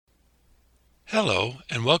Hello,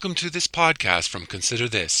 and welcome to this podcast from Consider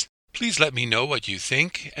This. Please let me know what you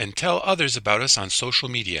think and tell others about us on social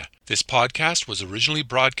media. This podcast was originally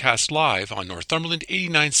broadcast live on Northumberland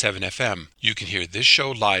 89.7 FM. You can hear this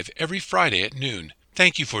show live every Friday at noon.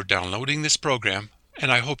 Thank you for downloading this program,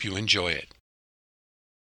 and I hope you enjoy it.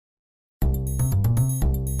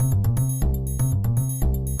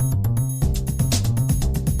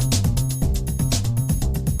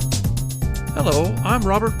 Hello, I'm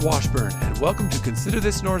Robert Washburn, and welcome to Consider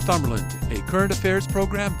This Northumberland, a current affairs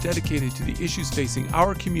program dedicated to the issues facing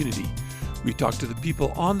our community. We talk to the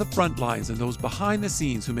people on the front lines and those behind the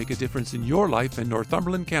scenes who make a difference in your life in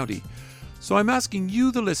Northumberland County. So I'm asking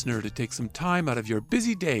you, the listener, to take some time out of your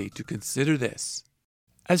busy day to consider this.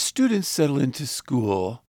 As students settle into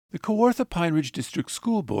school, the Kawartha Pine Ridge District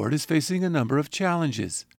School Board is facing a number of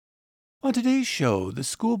challenges. On today's show, the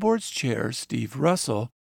school board's chair, Steve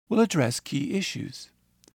Russell, will address key issues.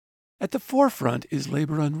 At the forefront is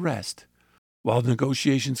labor unrest. While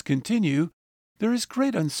negotiations continue, there is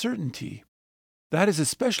great uncertainty. That is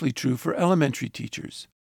especially true for elementary teachers.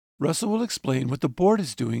 Russell will explain what the board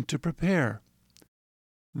is doing to prepare.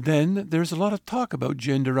 Then there's a lot of talk about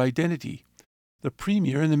gender identity. The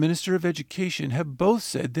Premier and the Minister of Education have both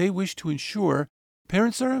said they wish to ensure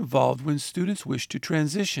parents are involved when students wish to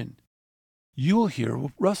transition. You'll hear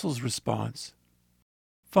Russell's response.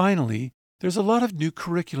 Finally, there's a lot of new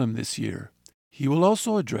curriculum this year. He will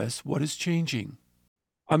also address what is changing.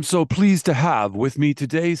 I'm so pleased to have with me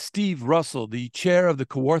today Steve Russell, the chair of the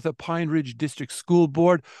Kawartha Pine Ridge District School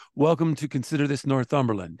Board. Welcome to Consider This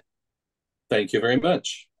Northumberland. Thank you very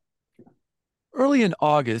much. Early in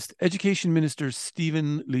August, Education Minister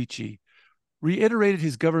Stephen Lecce reiterated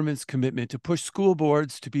his government's commitment to push school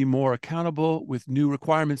boards to be more accountable with new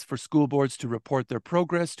requirements for school boards to report their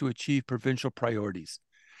progress to achieve provincial priorities.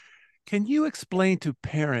 Can you explain to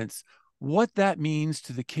parents what that means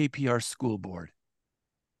to the KPR school board?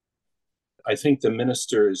 I think the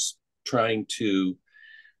minister is trying to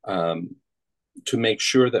make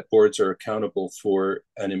sure that boards are accountable for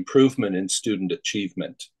an improvement in student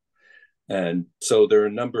achievement. And so there are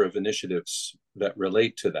a number of initiatives that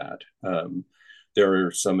relate to that. There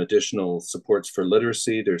are some additional supports for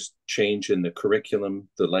literacy. There's change in the curriculum,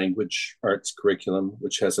 the language arts curriculum,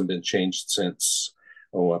 which hasn't been changed since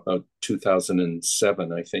about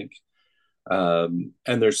 2007, I think. And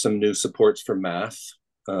there's some new supports for math.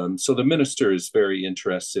 So the minister is very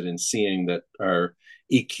interested in seeing that our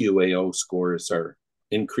EQAO scores are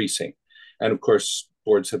increasing. And of course,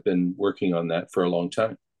 boards have been working on that for a long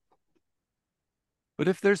time. But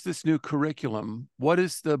if there's this new curriculum, what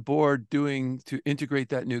is the board doing to integrate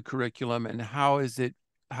that new curriculum, and how is it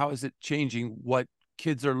changing what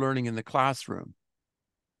kids are learning in the classroom?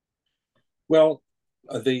 Well,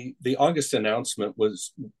 the August announcement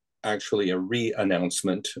was actually a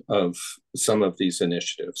re-announcement of some of these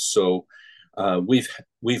initiatives. So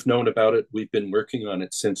we've known about it. We've been working on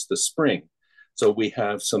it since the spring. So we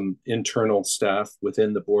have some internal staff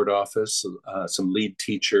within the board office, some lead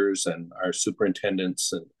teachers and our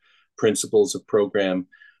superintendents and principals of program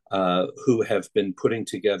who have been putting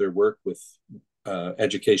together work with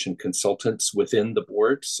education consultants within the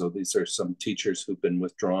board. So these are some teachers who've been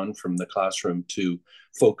withdrawn from the classroom to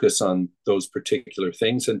focus on those particular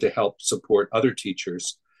things and to help support other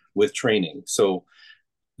teachers with training. So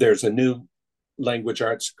there's a new language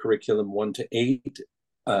arts curriculum 1 to 8.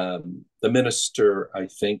 The minister, I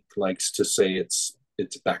think, likes to say it's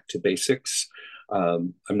back to basics.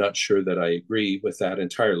 I'm not sure that I agree with that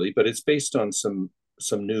entirely, but it's based on some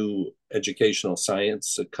new educational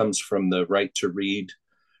science. It comes from the Right to Read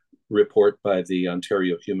report by the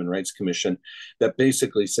Ontario Human Rights Commission that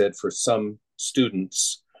basically said for some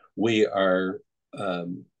students, there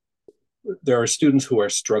are students who are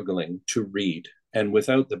struggling to read, and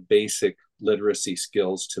without the basic literacy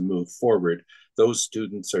skills to move forward, those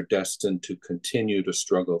students are destined to continue to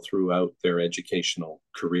struggle throughout their educational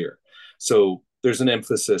career. So there's an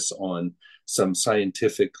emphasis on some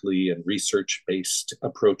scientifically and research-based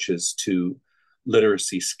approaches to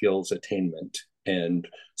literacy skills attainment and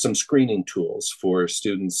some screening tools for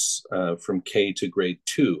students from K to grade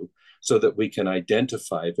 2 so that we can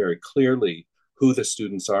identify very clearly who the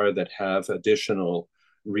students are that have additional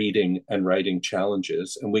reading and writing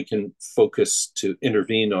challenges, and we can focus to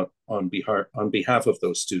intervene on behalf of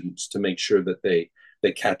those students to make sure that they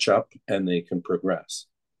catch up and they can progress.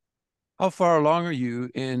 How far along are you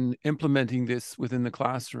in implementing this within the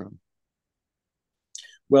classroom?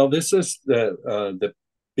 Well, this is the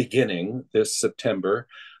beginning this September,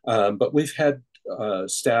 but we've had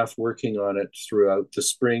staff working on it throughout the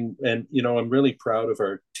spring. And, I'm really proud of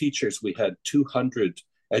our teachers. We had 200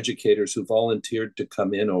 educators who volunteered to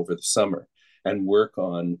come in over the summer and work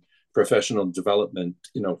on professional development,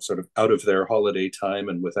 sort of out of their holiday time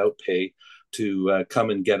and without pay, to come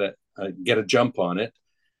and get a jump on it.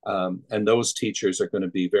 And those teachers are going to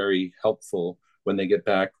be very helpful when they get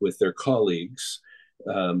back with their colleagues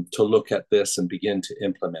to look at this and begin to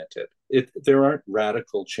implement it. There aren't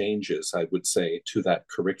radical changes, I would say, to that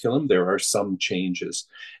curriculum. There are some changes.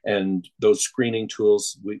 And those screening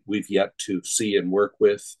tools we've yet to see and work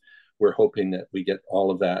with. We're hoping that we get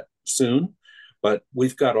all of that soon. But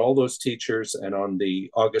we've got all those teachers, and on the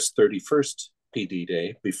August 31st PD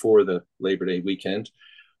Day, before the Labor Day weekend,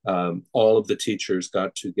 all of the teachers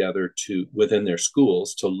got together within their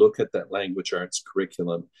schools to look at that language arts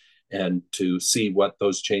curriculum and to see what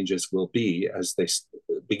those changes will be as they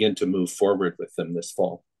begin to move forward with them this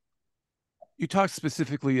fall. You talked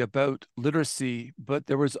specifically about literacy, but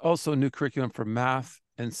there was also new curriculum for math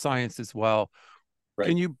and science as well. Right.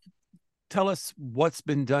 Can you tell us what's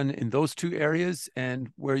been done in those two areas and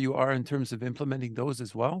where you are in terms of implementing those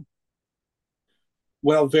as well?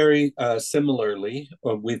 Well, very similarly,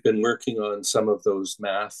 we've been working on some of those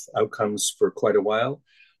math outcomes for quite a while.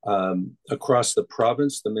 Across the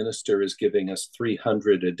province, the minister is giving us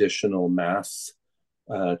 300 additional math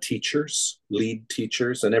teachers, lead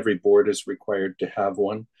teachers, and every board is required to have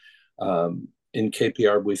one. In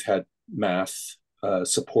KPR, we've had math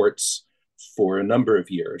supports for a number of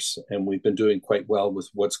years, and we've been doing quite well with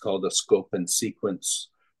what's called a scope and sequence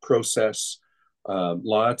process.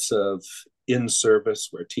 Lots of in-service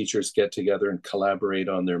where teachers get together and collaborate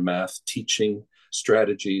on their math teaching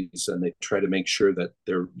strategies, and they try to make sure that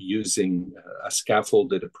they're using a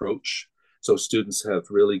scaffolded approach. So students have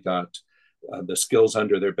really got the skills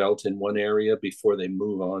under their belt in one area before they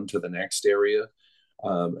move on to the next area.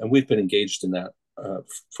 And we've been engaged in that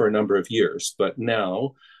for a number of years. But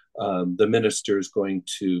now the minister is going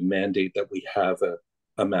to mandate that we have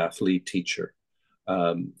a math lead teacher.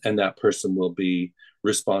 And that person will be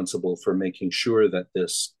responsible for making sure that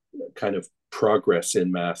this kind of progress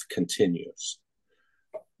in math continues.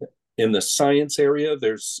 In the science area,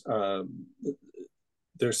 there's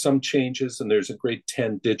some changes, and there's a grade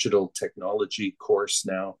 10 digital technology course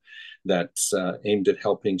now that's aimed at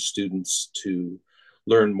helping students to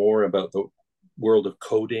learn more about the world of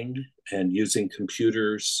coding and using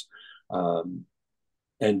computers,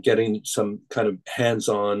 and getting some kind of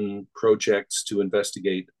hands-on projects to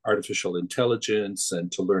investigate artificial intelligence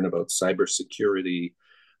and to learn about cybersecurity.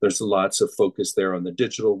 There's lots of focus there on the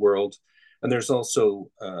digital world. And there's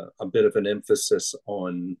also a bit of an emphasis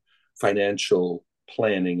on financial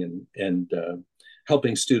planning and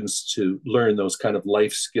helping students to learn those kind of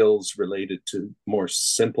life skills related to more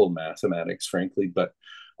simple mathematics, frankly, but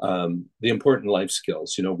the important life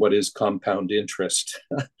skills. What is compound interest?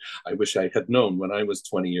 I wish I had known when I was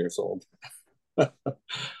 20 years old.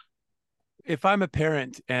 If I'm a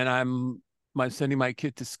parent and I'm sending my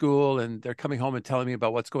kid to school and they're coming home and telling me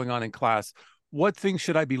about what's going on in class, what things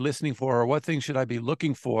should I be listening for, or what things should I be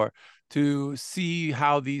looking for to see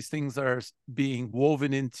how these things are being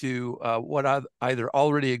woven into what either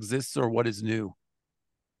already exists or what is new?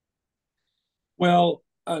 Well,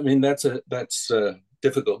 I mean, that's a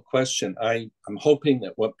difficult question. I'm hoping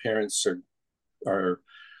that what parents are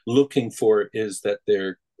looking for is that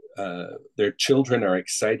their children are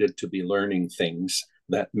excited to be learning things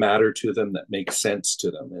that matter to them, that make sense to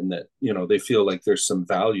them, and that they feel like there's some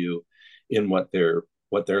value in what they're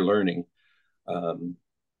learning.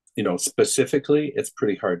 Specifically, it's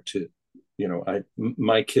pretty hard to,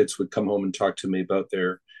 my kids would come home and talk to me about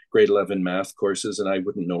their grade 11 math courses, and I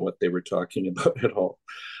wouldn't know what they were talking about at all.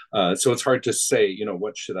 So it's hard to say,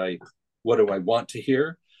 what do I want to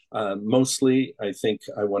hear? Mostly, I think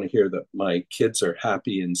I want to hear that my kids are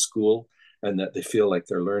happy in school and that they feel like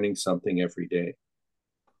they're learning something every day.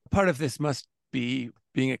 Part of this must be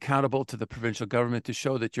being accountable to the provincial government to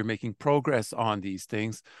show that you're making progress on these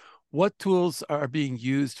things. What tools are being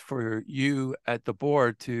used for you at the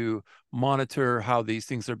board to monitor how these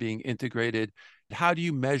things are being integrated? How do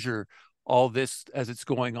you measure all this as it's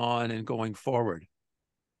going on and going forward?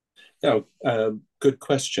 Good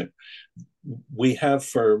question. We have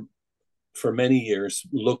for many years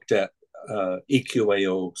looked at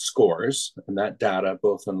EQAO scores and that data,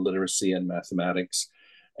 both on literacy and mathematics.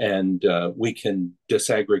 And we can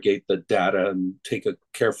disaggregate the data and take a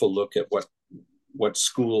careful look at what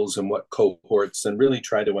schools and what cohorts, and really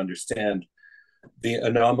try to understand the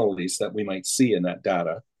anomalies that we might see in that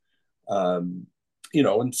data. And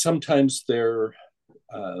sometimes that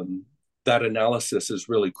analysis is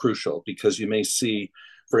really crucial, because you may see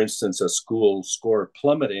for instance, a school score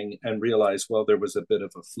plummeting and realize, well, there was a bit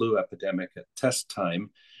of a flu epidemic at test time.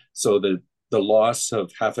 So the loss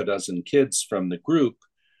of half a dozen kids from the group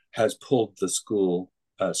has pulled the school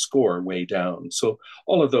score way down. So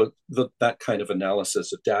all of that kind of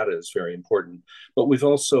analysis of data is very important. But we've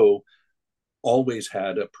also always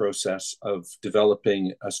had a process of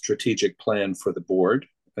developing a strategic plan for the board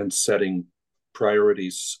and setting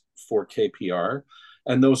priorities for KPR.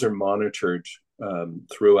 And those are monitored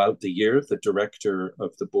throughout the year. The director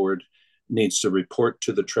of the board needs to report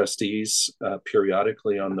to the trustees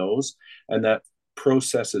periodically on those. And that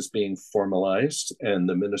process is being formalized, and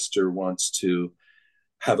the minister wants to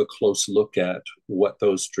have a close look at what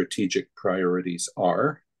those strategic priorities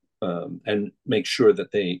are and make sure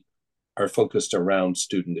that they are focused around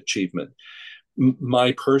student achievement.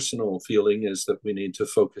 My personal feeling is that we need to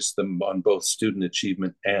focus them on both student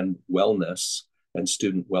achievement and wellness and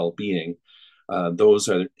student well-being. Those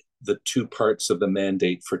are the two parts of the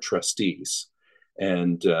mandate for trustees.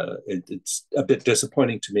 And it's a bit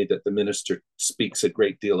disappointing to me that the minister speaks a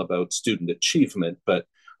great deal about student achievement, but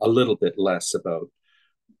a little bit less about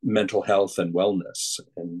mental health and wellness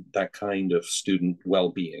and that kind of student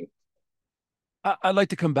well-being. I'd like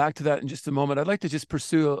to come back to that in just a moment. I'd like to just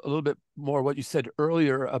pursue a little bit more what you said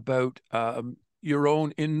earlier about your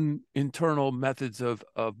own internal methods of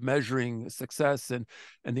measuring success and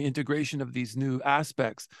the integration of these new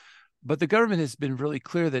aspects. But the government has been really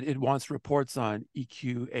clear that it wants reports on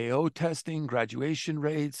EQAO testing, graduation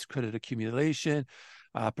rates, credit accumulation,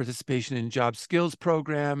 participation in job skills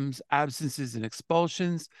programs, absences and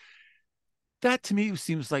expulsions. That to me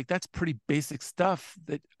seems like that's pretty basic stuff.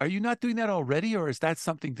 Are you not doing that already, or is that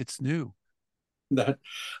something that's new? That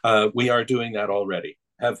we are doing that already,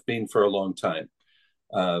 have been for a long time.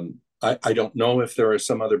 I don't know if there are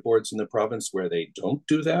some other boards in the province where they don't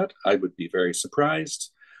do that. I would be very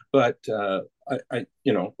surprised, but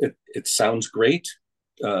it sounds great.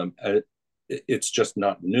 It's just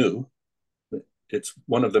not new. It's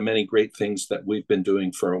one of the many great things that we've been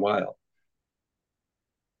doing for a while.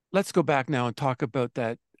 Let's go back now and talk about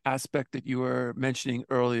that aspect that you were mentioning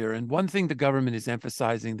earlier. And one thing the government is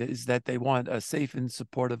emphasizing is that they want a safe and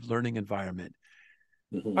supportive learning environment.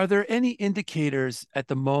 Mm-hmm. Are there any indicators at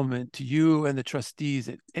the moment to you and the trustees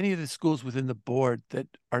at any of the schools within the board that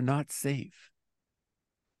are not safe?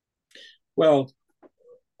 Well,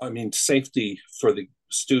 I mean, safety for the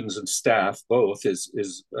students and staff both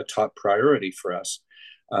is a top priority for us.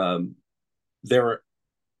 There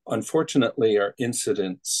unfortunately are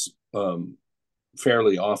incidents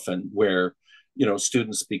fairly often where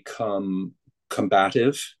students become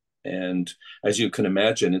combative, and as you can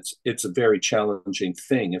imagine, it's a very challenging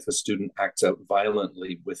thing if a student acts out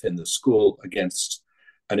violently within the school against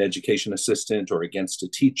an education assistant or against a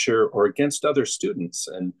teacher or against other students.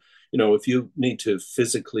 And if you need to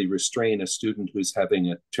physically restrain a student who's having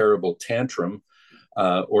a terrible tantrum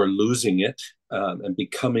or losing it and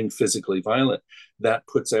becoming physically violent, that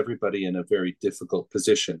puts everybody in a very difficult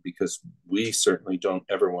position, because we certainly don't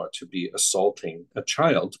ever want to be assaulting a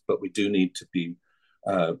child, but we do need to be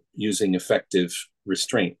using effective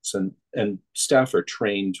restraints. And staff are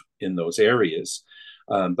trained in those areas,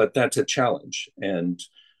 but that's a challenge. And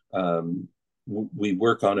we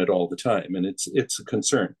work on it all the time, and it's a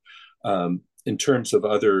concern. In terms of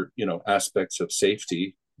other, aspects of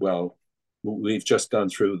safety, well, we've just gone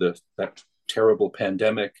through that terrible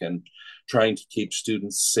pandemic, and trying to keep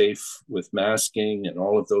students safe with masking and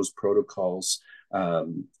all of those protocols.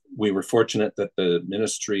 We were fortunate that the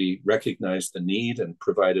ministry recognized the need and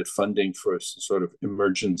provided funding for sort of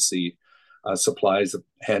emergency supplies of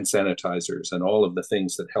hand sanitizers and all of the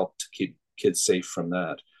things that help to keep kids safe from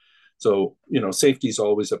that. So, safety is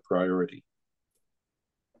always a priority.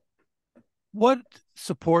 What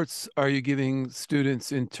supports are you giving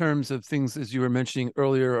students in terms of things, as you were mentioning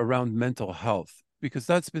earlier, around mental health? Because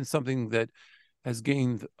that's been something that has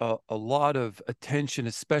gained a lot of attention,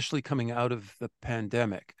 especially coming out of the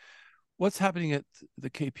pandemic. What's happening at the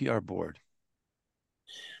KPR board?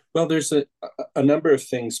 Well, there's a number of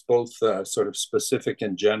things, both sort of specific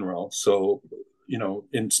and general. So,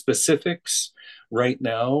 in specifics, right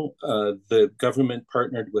now, the government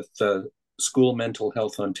partnered with School Mental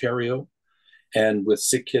Health Ontario and with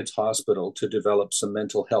Sick Kids Hospital to develop some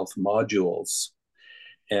mental health modules.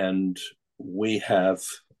 And we have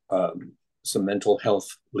some mental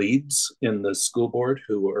health leads in the school board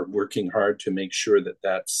who are working hard to make sure that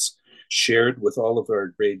that's shared with all of our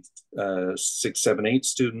grade 6, 7, 8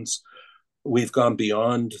 students. We've gone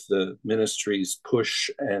beyond the ministry's push,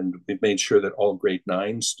 and we've made sure that all grade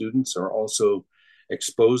 9 students are also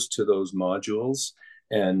exposed to those modules.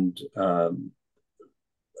 And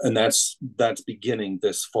and that's beginning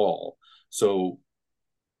this fall. So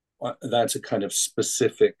that's a kind of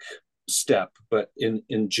specific step. But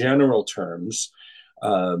in general terms,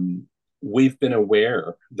 we've been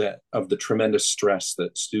aware that of the tremendous stress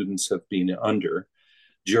that students have been under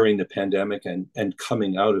during the pandemic and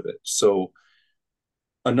coming out of it. So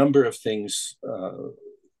a number of things,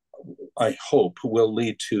 I hope, will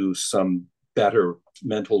lead to some better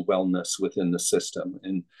mental wellness within the system.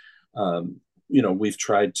 And we've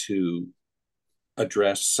tried to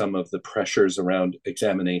address some of the pressures around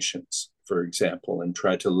examinations, for example, and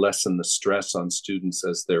try to lessen the stress on students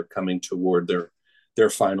as they're coming toward their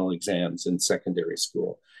final exams in secondary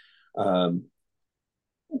school.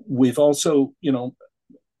 We've also,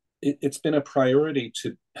 it's been a priority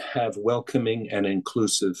to have welcoming and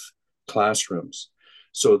inclusive classrooms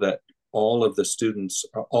so that all of the students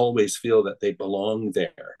always feel that they belong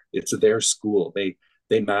there. It's their school. They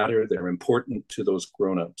matter. They're important to those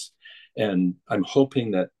grown-ups. And I'm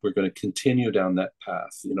hoping that we're going to continue down that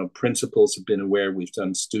path. Principals have been aware. We've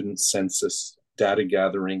done student census, data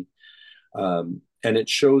gathering, and it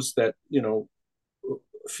shows that,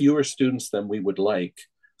 fewer students than we would like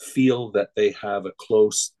feel that they have a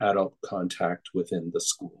close adult contact within the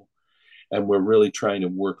school. And we're really trying to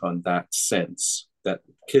work on that sense, that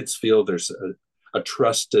kids feel there's a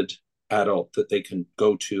trusted adult that they can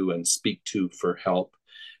go to and speak to for help.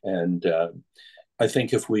 And I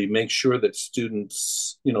think if we make sure that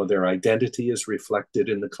students, their identity is reflected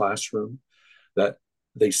in the classroom, that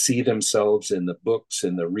they see themselves in the books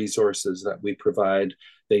and the resources that we provide,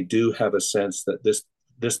 they do have a sense that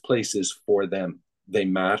this place is for them. They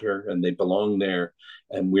matter and they belong there,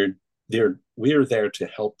 and we're there to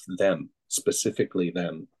help them, specifically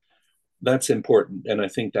them. That's important, and I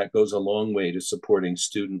think that goes a long way to supporting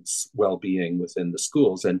students' well-being within the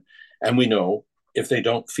schools. And we know if they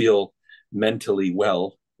don't feel mentally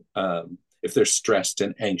well, if they're stressed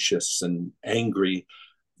and anxious and angry,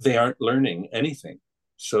 they aren't learning anything.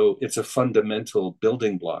 So it's a fundamental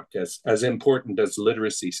building block, as important as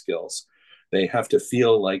literacy skills. They have to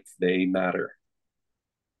feel like they matter.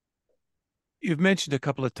 You've mentioned a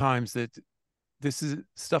couple of times that this is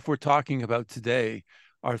stuff we're talking about today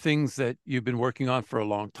are things that you've been working on for a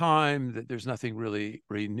long time, that there's nothing really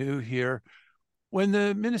new here. When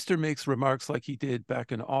the minister makes remarks like he did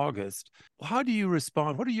back in August, how do you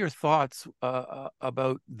respond? What are your thoughts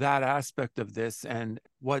about that aspect of this and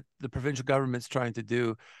what the provincial government's trying to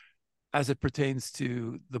do as it pertains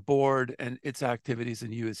to the board and its activities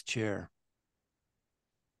and you as chair?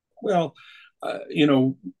 Well,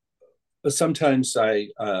 sometimes I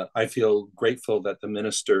feel grateful that the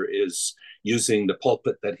minister is using the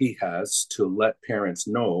pulpit that he has to let parents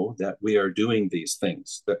know that we are doing these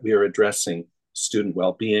things, that we are addressing student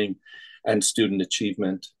well-being and student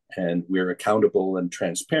achievement, and we're accountable and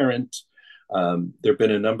transparent. There have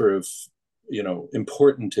been a number of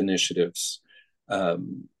important initiatives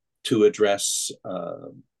to address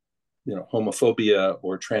homophobia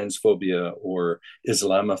or transphobia or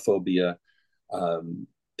Islamophobia.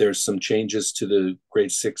 There's some changes to the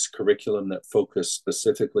grade 6 curriculum that focus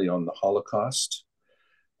specifically on the Holocaust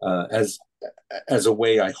as a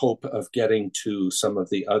way, I hope, of getting to some of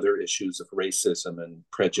the other issues of racism and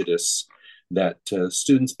prejudice that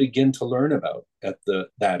students begin to learn about at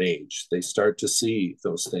that age. They start to see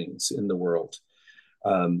those things in the world.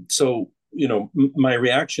 So, my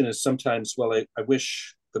reaction is sometimes, well, I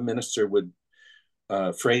wish the minister would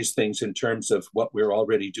phrase things in terms of what we're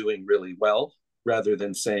already doing really well, rather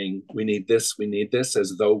than saying, we need this,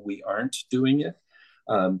 as though we aren't doing it.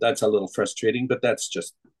 That's a little frustrating, but that's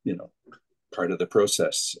just, part of the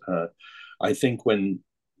process. I think when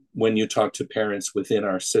you talk to parents within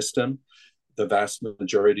our system, the vast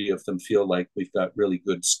majority of them feel like we've got really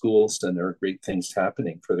good schools and there are great things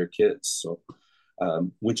happening for their kids. So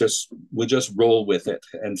we just roll with it.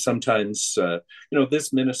 And sometimes,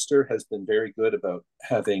 this minister has been very good about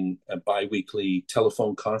having a biweekly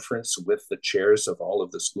telephone conference with the chairs of all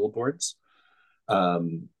of the school boards.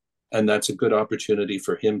 And that's a good opportunity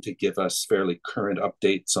for him to give us fairly current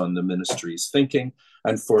updates on the ministry's thinking.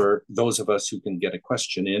 And for those of us who can get a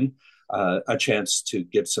question in, a chance to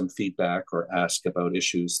give some feedback or ask about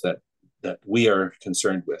issues that we are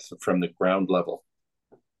concerned with from the ground level.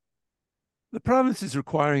 The province is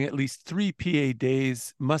requiring at least 3 PA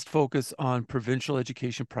days, must focus on provincial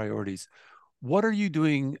education priorities. What are you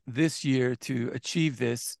doing this year to achieve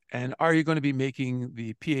this? And are you going to be making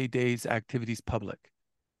the PA days activities public?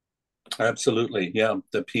 Absolutely. Yeah.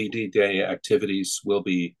 The PD Day activities will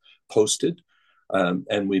be posted.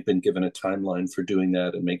 And we've been given a timeline for doing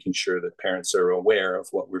that and making sure that parents are aware of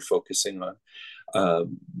what we're focusing on.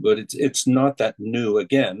 But it's not that new.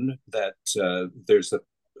 Again, that there's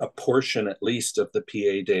a portion at least of the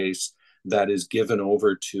PA days that is given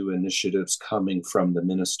over to initiatives coming from the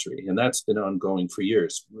ministry, and that's been ongoing for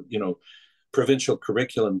years. Provincial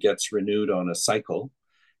curriculum gets renewed on a cycle,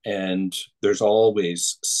 and there's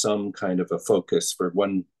always some kind of a focus for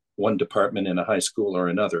one department in a high school or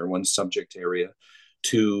another, one subject area,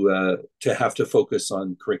 to have to focus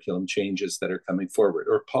on curriculum changes that are coming forward,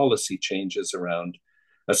 or policy changes around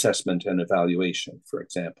assessment and evaluation, for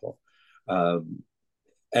example.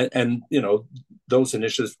 And those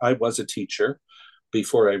initiatives. I was a teacher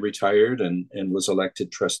before I retired and was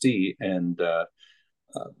elected trustee, and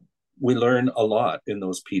we learn a lot in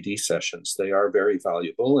those PD sessions. They are very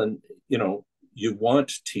valuable, and you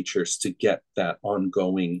want teachers to get that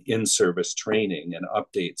ongoing in-service training and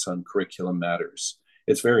updates on curriculum matters.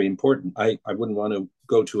 It's very important. I wouldn't want to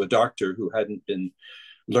go to a doctor who hadn't been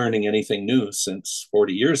learning anything new since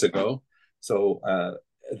 40 years ago. So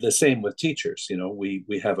the same with teachers.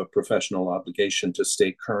 We have a professional obligation to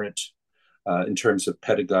stay current in terms of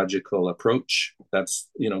pedagogical approach. That's,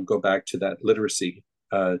 go back to that literacy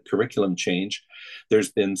curriculum change.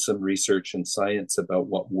 There's been some research and science about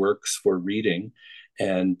what works for reading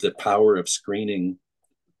and the power of screening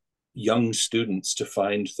young students to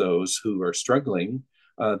find those who are struggling.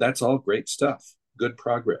 That's all great stuff. Good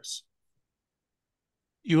progress.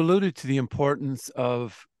 You alluded to the importance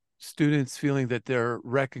of students feeling that they're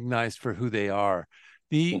recognized for who they are.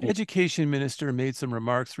 The education minister made some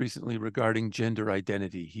remarks recently regarding gender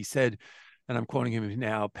identity. He said, and I'm quoting him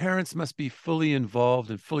now, parents must be fully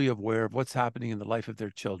involved and fully aware of what's happening in the life of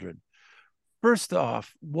their children. First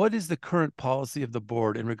off, what is the current policy of the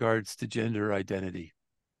board in regards to gender identity?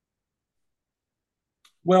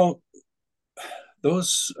 Well,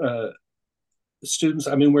 those students,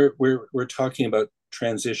 I mean, we're talking about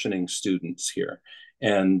transitioning students here.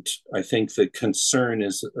 And I think the concern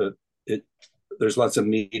is there's lots of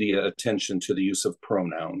media attention to the use of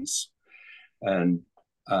pronouns. And,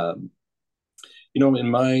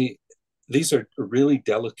 these are really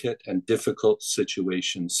delicate and difficult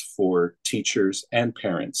situations for teachers and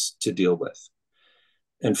parents to deal with.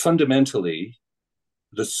 And fundamentally,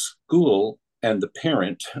 the school and the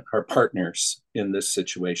parent are partners in this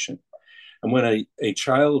situation. And when a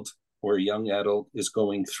child or a young adult is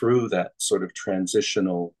going through that sort of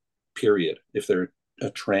transitional period, if they're a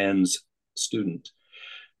trans student,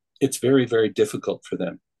 it's very, very difficult for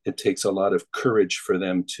them. It takes a lot of courage for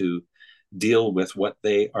them to deal with what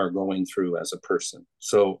they are going through as a person.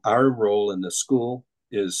 So our role in the school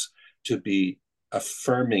is to be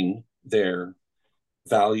affirming their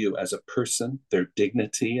value as a person, their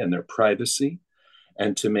dignity and their privacy,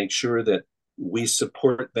 and to make sure that we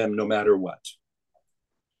support them no matter what.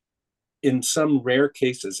 In some rare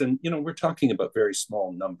cases, and we're talking about very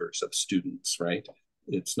small numbers of students, right?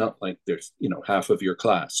 It's not like there's half of your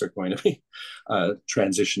class are going to be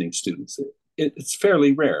transitioning students. It's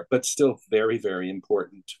fairly rare, but still very, very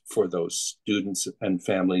important for those students and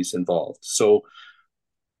families involved. So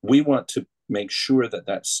we want to make sure that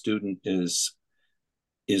that student is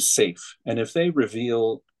safe, and if they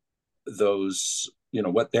reveal those,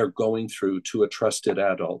 what they're going through to a trusted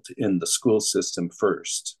adult in the school system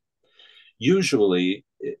first, usually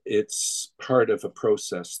it's part of a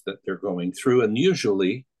process that they're going through, and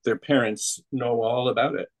usually their parents know all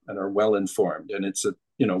about it and are well informed, and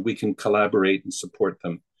we can collaborate and support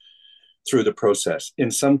them through the process.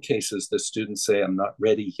 In some cases, the students say, I'm not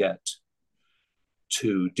ready yet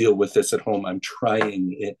to deal with this at home. I'm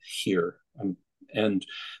trying it here. And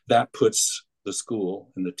that puts the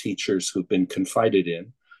school and the teachers who've been confided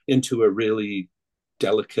into a really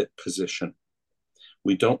delicate position.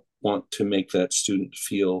 We don't want to make that student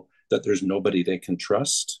feel that there's nobody they can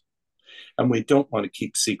trust, and we don't want to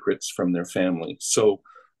keep secrets from their family. So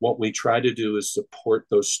what we try to do is support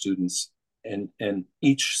those students, and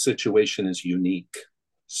each situation is unique.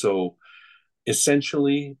 So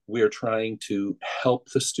essentially, we're trying to help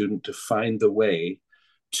the student to find the way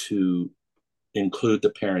to include the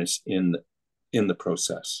parents in the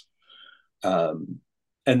process. And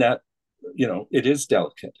that, it is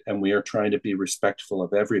delicate, and we are trying to be respectful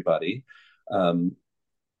of everybody.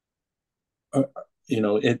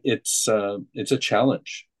 It's a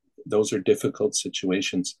challenge. Those are difficult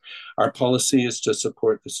situations. Our policy is to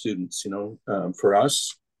support the students. For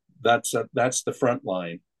us, that's the front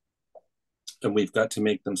line, and we've got to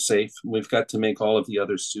make them safe. We've got to make all of the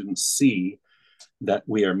other students see that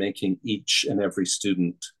we are making each and every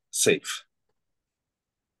student safe.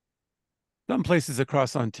 Some places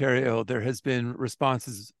across Ontario, there has been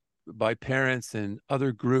responses by parents and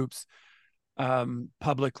other groups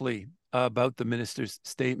publicly about the minister's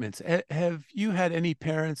statements. Have you had any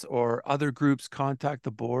parents or other groups contact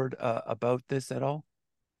the board about this at all?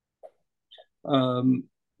 Um,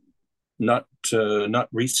 not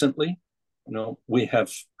recently. No, we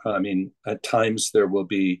have. I mean, at times there will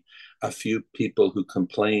be a few people who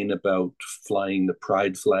complain about flying the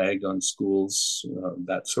pride flag on schools,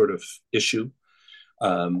 that sort of issue.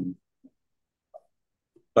 Um,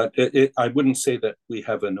 but I wouldn't say that we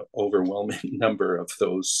have an overwhelming number of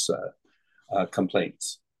those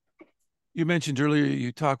complaints. You mentioned earlier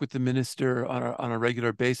you talk with the minister on a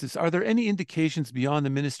regular basis. Are there any indications beyond the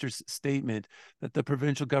minister's statement that the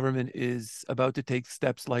provincial government is about to take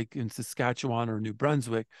steps like in Saskatchewan or New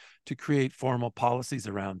Brunswick to create formal policies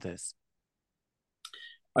around this?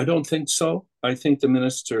 I don't think so. I think the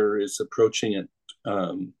minister is approaching it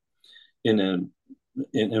in a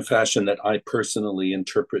in a fashion that I personally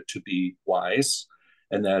interpret to be wise,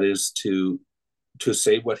 and that is to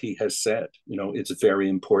say what he has said. You know, it's very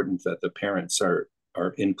important that the parents are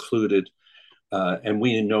included, and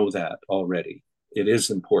we know that already. It is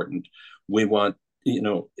important. We want, you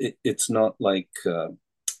know, it's not like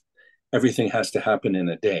everything has to happen in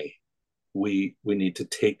a day. We need to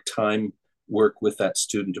take time, work with that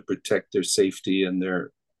student to protect their safety and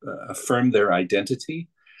their affirm their identity,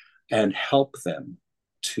 and help them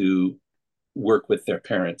to work with their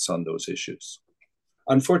parents on those issues.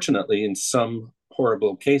 Unfortunately, in some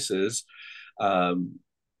horrible cases, um,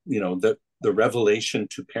 you know, the revelation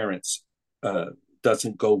to parents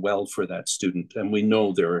doesn't go well for that student. And we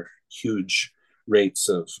know there are huge rates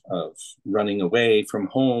of running away from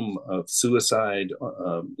home, of suicide,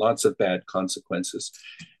 lots of bad consequences.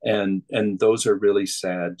 And those are really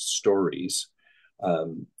sad stories.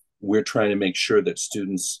 We're trying to make sure that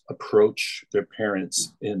students approach their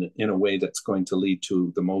parents in a way that's going to lead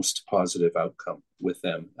to the most positive outcome with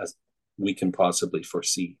them as we can possibly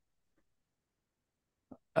foresee.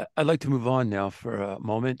 I'd like to move on now for a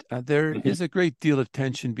moment. There Mm-hmm. is a great deal of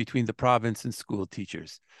tension between the province and school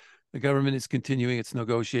teachers. The government is continuing its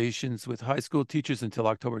negotiations with high school teachers until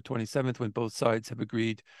October 27th, when both sides have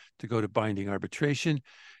agreed to go to binding arbitration.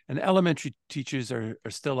 And elementary teachers are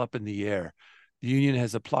still up in the air. The union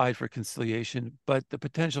has applied for conciliation, but the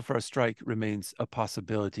potential for a strike remains a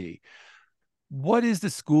possibility. What is the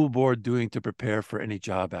school board doing to prepare for any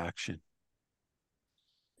job action?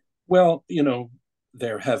 Well, you know,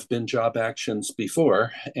 there have been job actions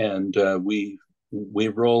before, and we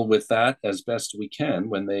roll with that as best we can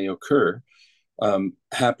when they occur.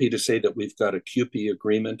 Happy to say that we've got a CUPE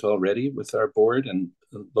agreement already with our board and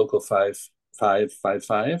local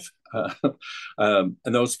 5555. And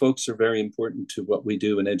those folks are very important to what we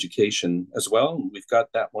do in education as well. We've got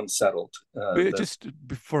that one settled. Just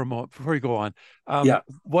before a moment, before you go on, Yeah,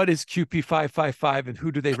 what is QP 555 and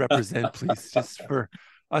who do they represent, please? Just for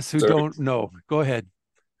us who sorry. don't know. Go ahead.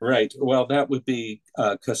 Right. Well, that would be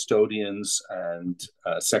custodians and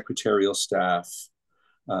secretarial staff,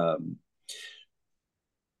 um,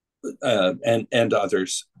 and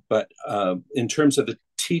others. But in terms of the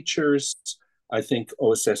teachers, I think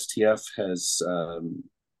OSSTF has,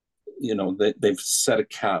 you know, they've set a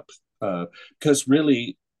cap because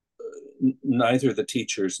really neither the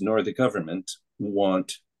teachers nor the government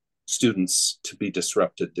want students to be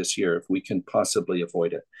disrupted this year if we can possibly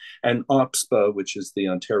avoid it. And OPSPA, which is the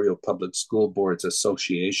Ontario Public School Boards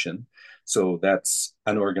Association, so that's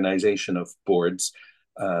an organization of boards,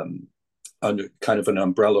 under kind of an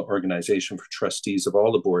umbrella organization for trustees of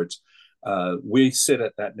all the boards. We sit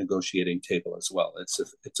at that negotiating table as well.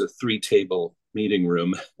 It's a three-table meeting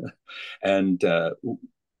room, and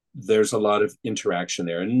there's a lot of interaction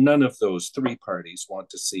there. And none of those three parties want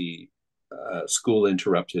to see school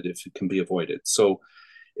interrupted if it can be avoided. So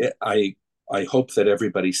I hope that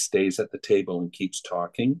everybody stays at the table and keeps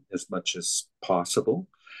talking as much as possible.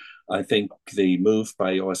 I think the move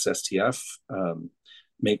by OSSTF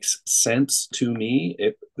makes sense to me.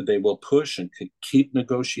 They will push and keep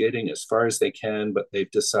negotiating as far as they can, but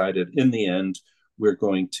they've decided in the end, we're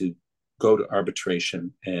going to go to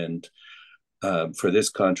arbitration and for this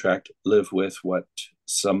contract, live with what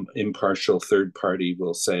some impartial third party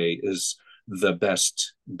will say is the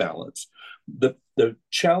best balance. The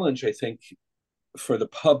challenge, I think, for the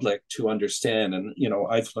public to understand, and you know,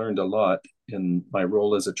 I've learned a lot in my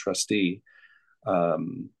role as a trustee.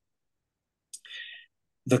 The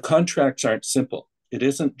contracts aren't simple. It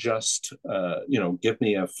isn't just you know, give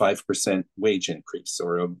me a 5% wage increase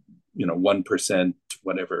or a 1%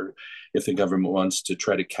 whatever if the government wants to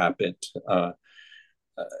try to cap it.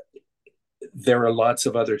 There are lots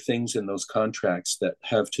of other things in those contracts that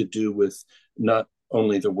have to do with not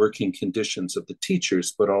only the working conditions of the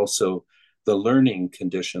teachers, but also the learning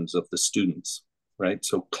conditions of the students, right?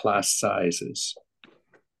 So class sizes,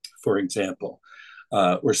 for example,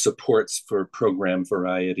 or supports for program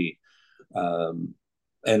variety.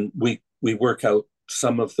 And we work out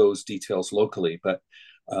some of those details locally, but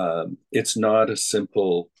it's not a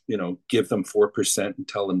simple, give them 4% and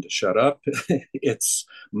tell them to shut up. It's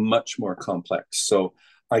much more complex. So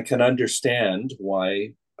I can understand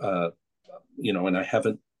why, and I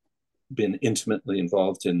haven't been intimately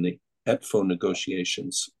involved in the ETFO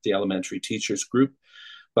negotiations, the elementary teachers group,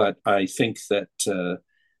 but I think that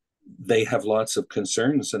they have lots of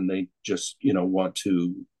concerns and they just, want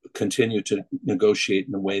to continue to negotiate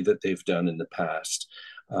in the way that they've done in the past.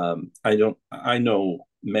 I know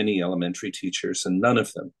many elementary teachers and none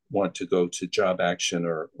of them want to go to job action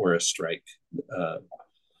or a strike.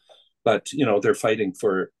 But, they're fighting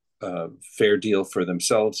for a fair deal for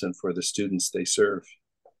themselves and for the students they serve.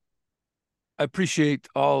 I appreciate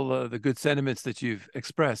all the good sentiments that you've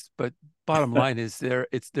expressed, but bottom line is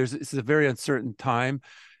it's a very uncertain time.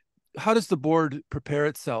 How does the board prepare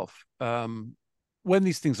itself when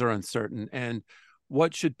these things are uncertain, and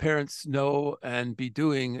what should parents know and be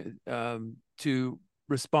doing to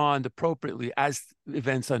respond appropriately as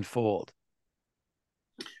events unfold?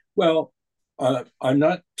 Well, I'm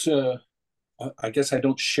not, I guess I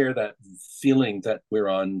don't share that feeling that we're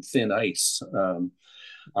on thin ice.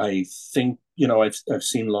 I think, I've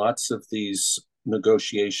seen lots of these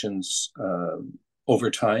negotiations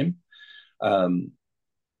over time.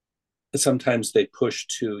 Sometimes they push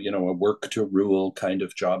to, a work to rule kind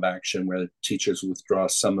of job action where teachers withdraw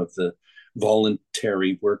some of the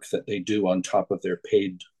voluntary work that they do on top of their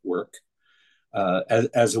paid work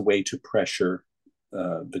as a way to pressure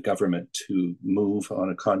the government to move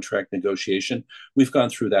on a contract negotiation. We've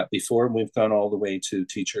gone through that before, and we've gone all the way to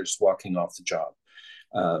teachers walking off the job.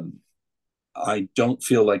 I don't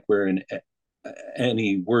feel like we're in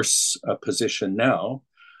any worse position now.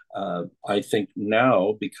 I think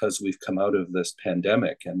now, because we've come out of this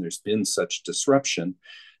pandemic and there's been such disruption,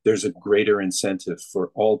 there's a greater incentive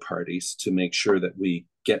for all parties to make sure that we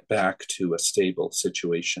get back to a stable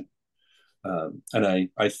situation. And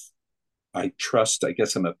I trust, I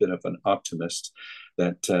guess I'm a bit of an optimist,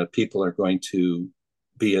 that people are going to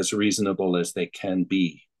be as reasonable as they can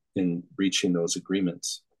be in reaching those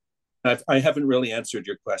agreements. I haven't really answered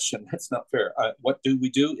your question. That's not fair. What do we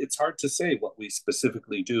do? It's hard to say what we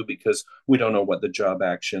specifically do because we don't know what the job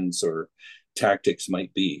actions or tactics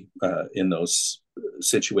might be in those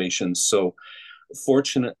situations. So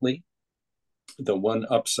fortunately, the one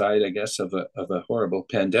upside, I guess, of a horrible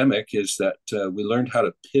pandemic is that we learned how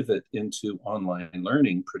to pivot into online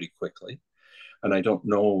learning pretty quickly. And I don't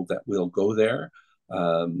know that we'll go there,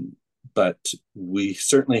 but we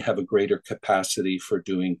certainly have a greater capacity for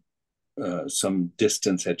doing some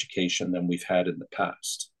distance education than we've had in the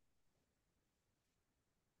past.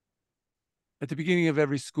 At the beginning of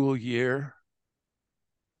every school year,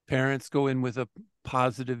 parents go in with a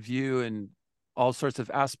positive view and all sorts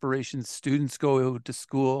of aspirations. Students go to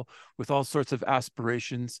school with all sorts of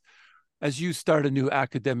aspirations. As you start a new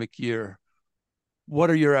academic year,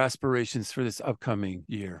 what are your aspirations for this upcoming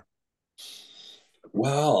year?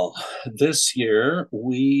 Well, this year,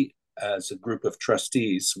 we, as a group of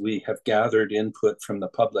trustees, we have gathered input from the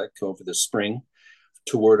public over the spring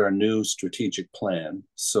toward our new strategic plan.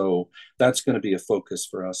 So that's going to be a focus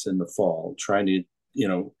for us in the fall, trying to,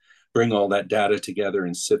 bring all that data together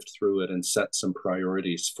and sift through it and set some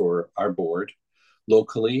priorities for our board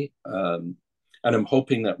locally. And I'm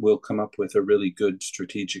hoping that we'll come up with a really good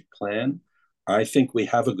strategic plan. I think we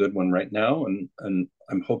have a good one right now, and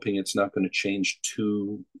I'm hoping it's not going to change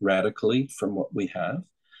too radically from what we have.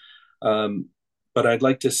 But I'd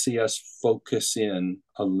like to see us focus in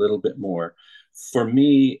a little bit more. For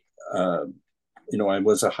me, I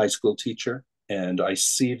was a high school teacher, and I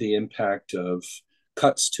see the impact of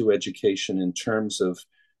cuts to education in terms of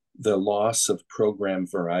the loss of program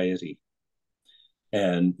variety.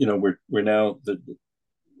 And, we're now, the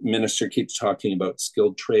minister keeps talking about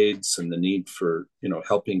skilled trades and the need for,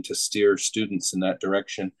 helping to steer students in that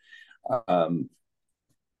direction.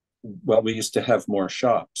 Well, we used to have more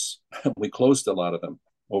shops. We closed a lot of them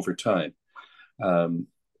over time.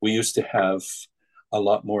 We used to have a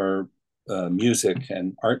lot more music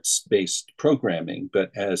and arts-based programming,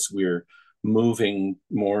 but as we're moving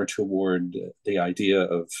more toward the idea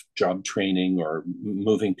of job training or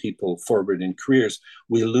moving people forward in careers,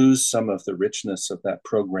 we lose some of the richness of that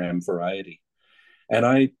program variety. And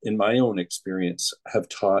I, in my own experience, have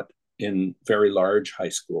taught in very large high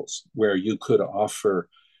schools where you could offer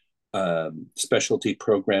specialty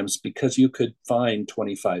programs because you could find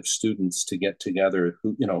 25 students to get together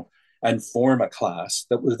who, and form a class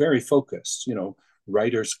that was very focused,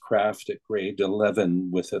 writer's craft at grade 11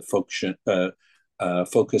 with a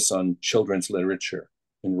focus on children's literature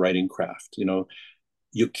and writing craft.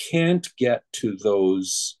 You can't get to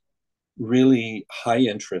those really high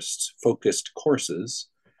interest focused courses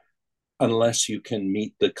unless you can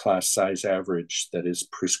meet the class size average that is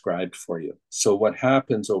prescribed for you. So what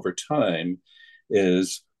happens over time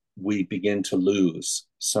is we begin to lose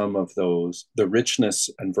some of the richness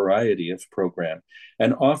and variety of program.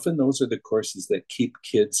 And often those are the courses that keep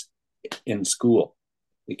kids in school.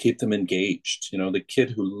 They keep them engaged. The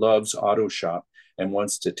kid who loves auto shop and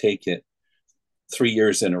wants to take it 3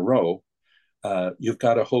 years in a row, you've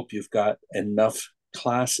got to hope you've got enough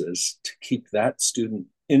classes to keep that student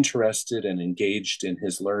interested and engaged in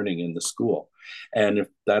his learning in the school. And if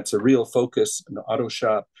that's a real focus in auto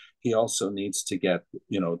shop, he also needs to get,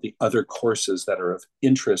 the other courses that are of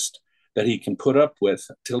interest that he can put up with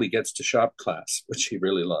till he gets to shop class, which he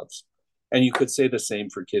really loves. And you could say the same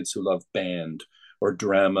for kids who love band or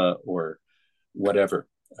drama or whatever.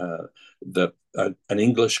 An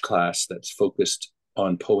English class that's focused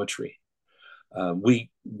on poetry. We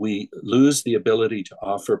lose the ability to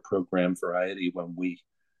offer program variety when we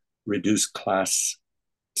reduce class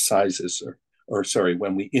sizes,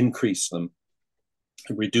 when we increase them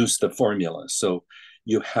and reduce the formula. So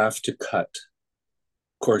you have to cut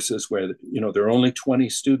courses where there are only 20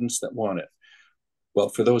 students that want it. Well,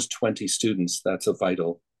 for those 20 students, that's a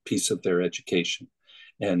vital piece of their education.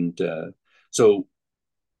 And so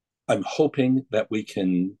I'm hoping that we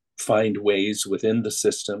can find ways within the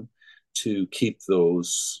system to keep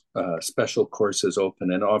those special courses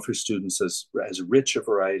open and offer students as rich a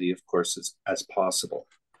variety of courses as possible.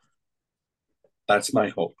 That's my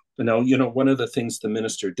hope. Now, one of the things the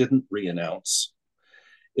minister didn't re-announce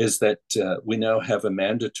is that we now have a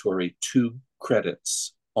mandatory 2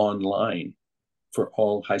 credits online for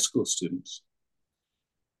all high school students.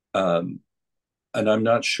 And I'm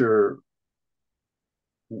not sure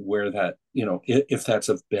where that, if that's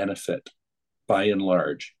of benefit by and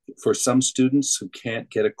large. For some students who can't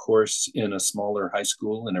get a course in a smaller high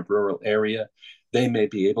school in a rural area, they may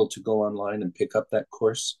be able to go online and pick up that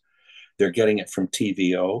course. They're getting it from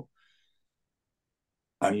TVO.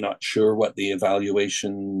 I'm not sure what the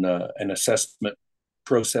evaluation and assessment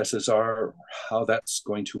processes are, or how that's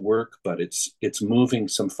going to work, but it's moving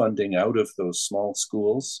some funding out of those small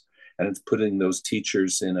schools, and it's putting those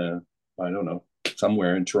teachers in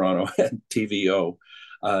somewhere in Toronto at TVO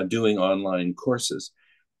doing online courses.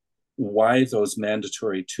 Why those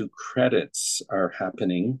mandatory 2 credits are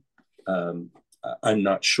happening, I'm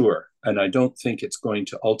not sure. And I don't think it's going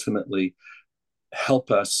to ultimately help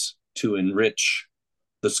us to enrich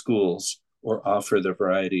the schools or offer the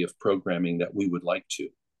variety of programming that we would like to.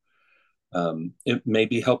 It may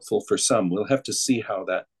be helpful for some. We'll have to see how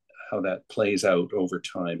that plays out over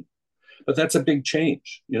time. But that's a big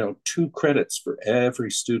change, 2 credits for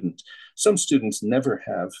every student. Some students never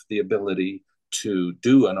have the ability to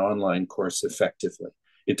do an online course effectively.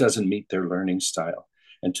 It doesn't meet their learning style.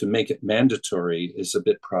 And to make it mandatory is a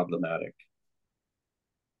bit problematic.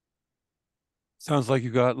 Sounds like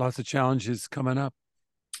you got lots of challenges coming up.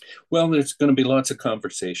 Well, there's going to be lots of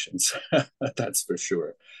conversations, that's for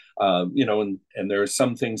sure. And there are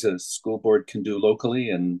some things a school board can do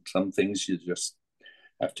locally, and some things you just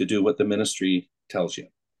have to do what the ministry tells you.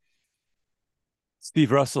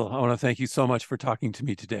 Steve Russell, I want to thank you so much for talking to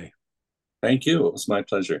me today. Thank you. It was my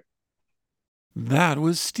pleasure. That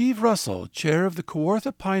was Steve Russell, chair of the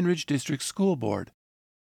Kawartha Pine Ridge District School Board.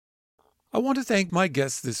 I want to thank my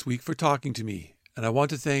guests this week for talking to me, and I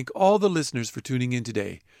want to thank all the listeners for tuning in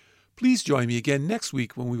today. Please join me again next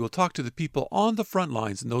week when we will talk to the people on the front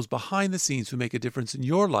lines and those behind the scenes who make a difference in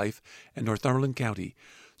your life and Northumberland County.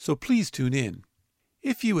 So please tune in.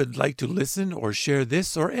 If you would like to listen or share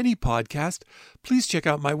this or any podcast, please check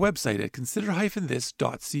out my website at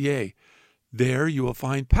consider-this.ca. There you will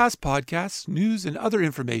find past podcasts, news, and other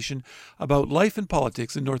information about life and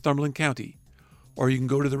politics in Northumberland County. Or you can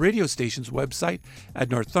go to the radio station's website at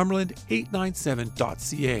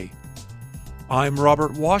northumberland897.ca. I'm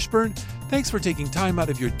Robert Washburn. Thanks for taking time out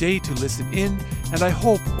of your day to listen in, and I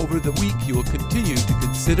hope over the week you will continue to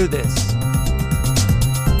consider this.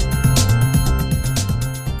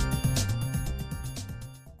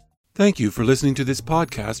 Thank you for listening to this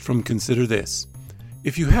podcast from Consider This.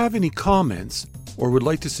 If you have any comments or would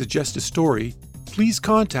like to suggest a story, please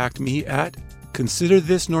contact me at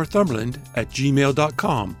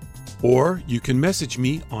considerthisnorthumberland@gmail.com, or you can message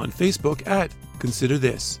me on Facebook at Consider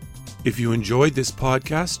This. If you enjoyed this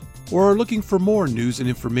podcast or are looking for more news and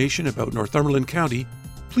information about Northumberland County,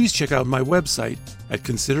 please check out my website at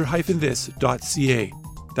consider-this.ca.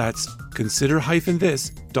 That's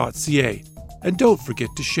consider-this.ca. And don't forget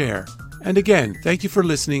to share. And again, thank you for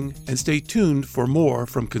listening, and stay tuned for more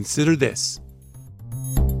from Consider This.